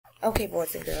Okay,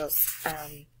 boys and girls,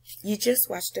 you just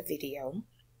watched a video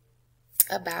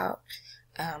about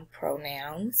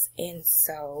pronouns, and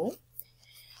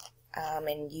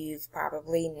you've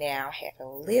probably now had a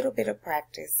little bit of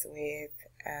practice with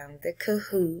the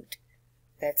Kahoot.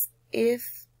 That's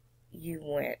if you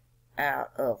went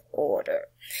out of order,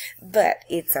 but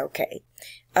it's okay.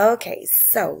 Okay,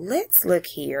 so let's look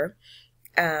here.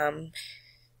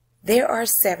 There are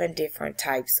 7 different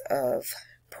types of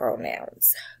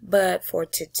pronouns, but for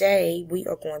today we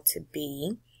are going to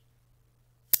be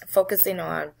focusing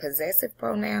on possessive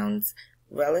pronouns,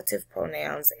 relative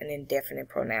pronouns, and indefinite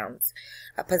pronouns.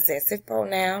 A possessive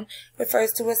pronoun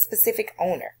refers to a specific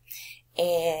owner,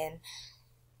 and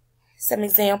some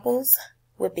examples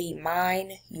would be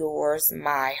mine, yours,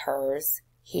 my, hers,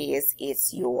 his,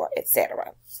 its, your,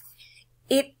 etc.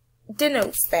 It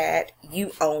denotes that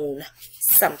you own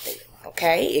something,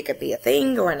 okay? It could be a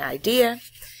thing or an idea.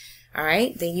 All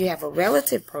right, then you have a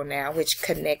relative pronoun, which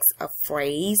connects a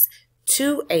phrase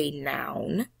to a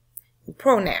noun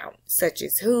pronoun, such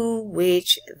as who,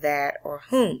 which, that, or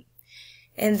whom.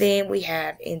 And then we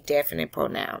have indefinite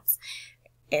pronouns,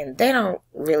 and they don't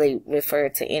really refer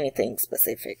to anything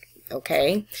specific,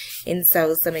 okay? And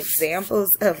so some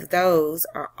examples of those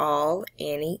are all,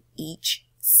 any, each,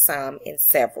 some, and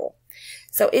several.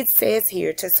 So it says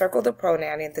here to circle the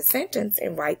pronoun in the sentence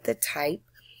and write the type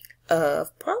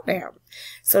of pronoun.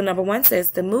 So number 1 says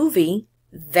the movie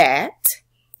that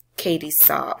Katie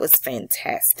saw was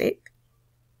fantastic.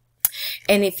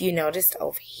 And if you noticed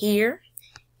over here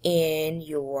in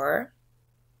your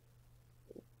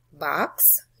box,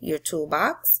 your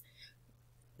toolbox,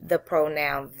 the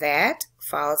pronoun that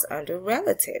falls under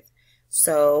relative.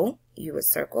 So you would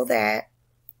circle that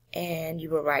and you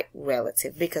will write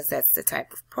relative because that's the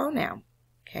type of pronoun,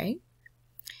 okay?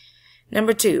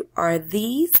 Number 2, are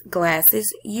these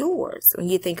glasses yours? When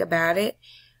you think about it,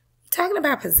 we're talking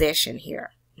about possession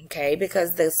here, okay?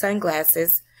 Because the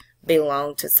sunglasses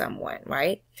belong to someone,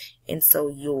 right? And so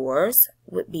yours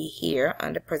would be here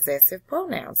under possessive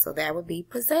pronouns. So that would be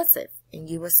possessive, and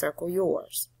you would circle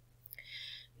yours.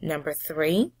 Number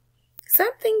 3,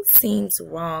 something seems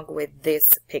wrong with this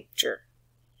picture.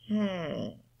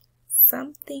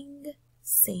 Something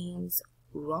seems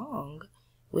wrong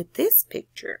with this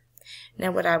picture.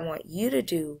 Now what I want you to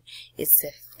do is to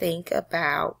think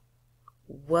about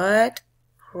what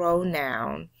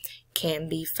pronoun can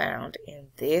be found in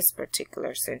this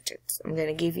particular sentence. I'm going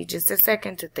to give you just a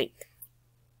second to think.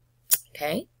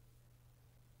 Okay?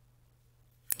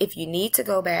 If you need to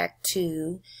go back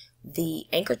to the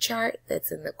anchor chart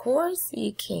that's in the course,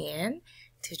 you can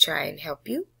to try and help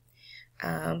you.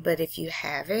 But if you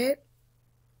have it,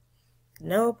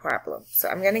 no problem. So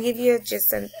I'm going to give you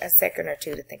just a second or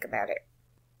two to think about it.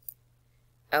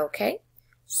 Okay,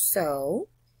 so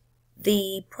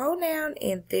the pronoun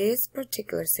in this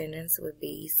particular sentence would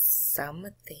be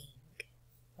something.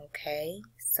 Okay,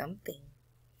 something.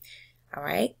 All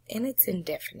right, and it's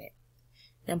indefinite.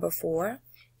 Number 4,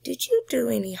 did you do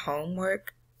any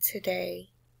homework today?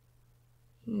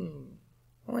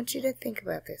 I want you to think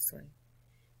about this one.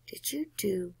 Did you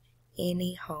do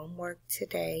any homework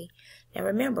today? Now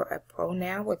remember, a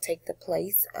pronoun will take the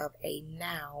place of a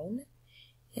noun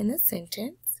in a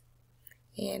sentence.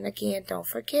 And again, don't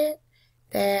forget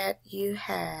that you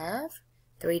have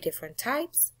 3 different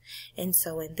types. And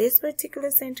so in this particular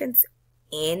sentence,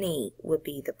 any would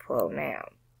be the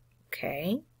pronoun.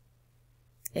 Okay?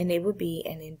 And it would be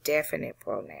an indefinite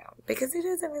pronoun because it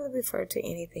doesn't really refer to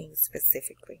anything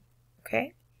specifically.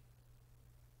 Okay?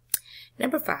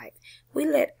 Number 5, we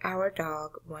let our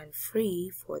dog run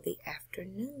free for the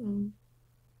afternoon.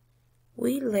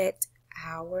 We let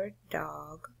our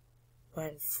dog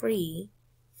run free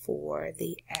for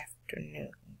the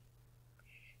afternoon.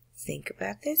 Think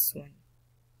about this one.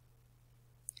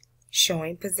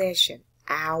 Showing possession,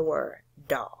 our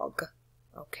dog.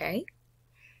 Okay?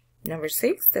 Number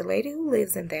 6, the lady who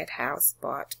lives in that house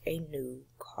bought a new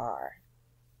car.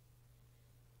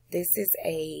 This is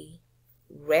a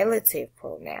relative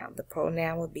pronoun. The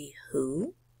pronoun would be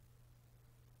who.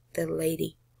 The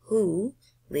lady who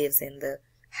lives in the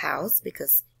house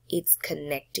because it's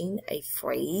connecting a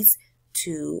phrase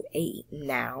to a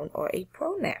noun or a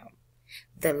pronoun.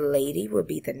 The lady would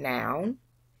be the noun.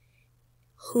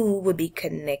 Who would be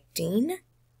connecting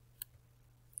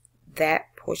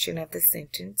that portion of the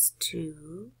sentence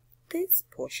to this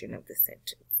portion of the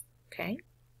sentence. Okay?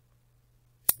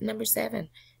 Number 7,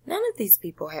 none of these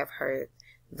people have heard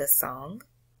the song.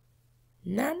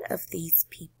 None of these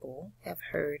people have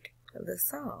heard the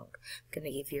song. I'm going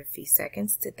to give you a few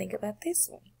seconds to think about this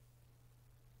one.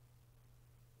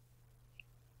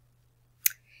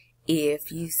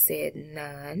 If you said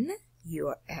none,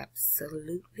 you're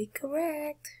absolutely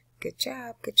correct. Good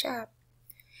job, good job.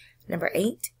 Number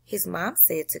 8, his mom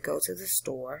said to go to the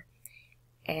store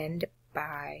and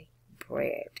buy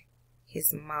bread.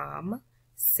 His mom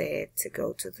said to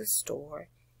go to the store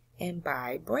and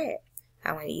buy bread.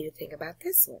 I want you to think about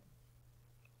this one.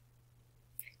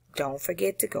 Don't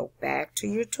forget to go back to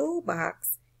your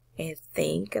toolbox and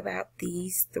think about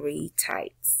these 3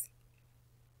 types.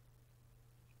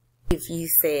 If you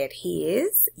said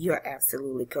his, you're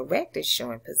absolutely correct. It's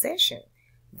showing possession.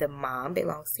 The mom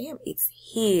belongs to him. It's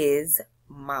his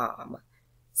mom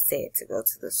said to go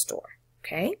to the store.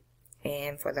 Okay?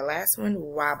 And for the last one,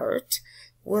 Robert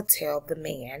will tell the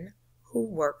man who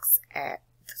works at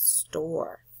the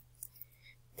store.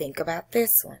 Think about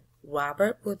this one.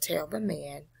 Robert will tell the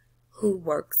man who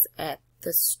works at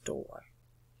the store.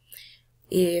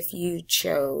 If you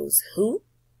chose who,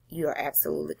 you're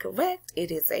absolutely correct.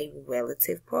 It is a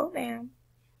relative pronoun,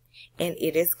 and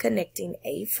it is connecting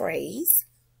a phrase.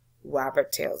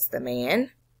 Robert tells the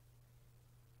man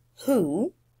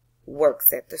who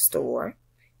works at the store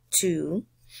to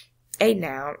a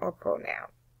noun or pronoun.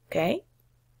 Okay?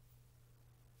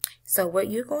 So what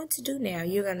you're going to do now,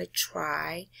 you're going to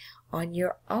try on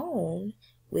your own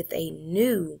with a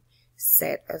new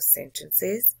set of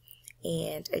sentences.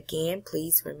 And again,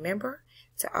 please remember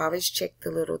to always check the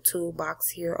little toolbox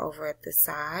here over at the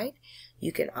side.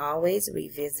 You can always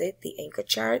revisit the anchor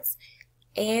charts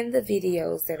and the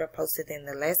videos that are posted in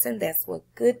the lesson. That's what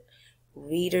good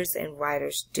readers and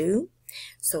writers do.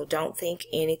 So don't think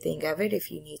anything of it if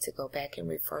you need to go back and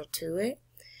refer to it.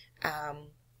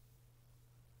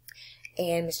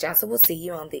 And Ms. Johnson will see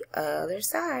you on the other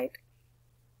side.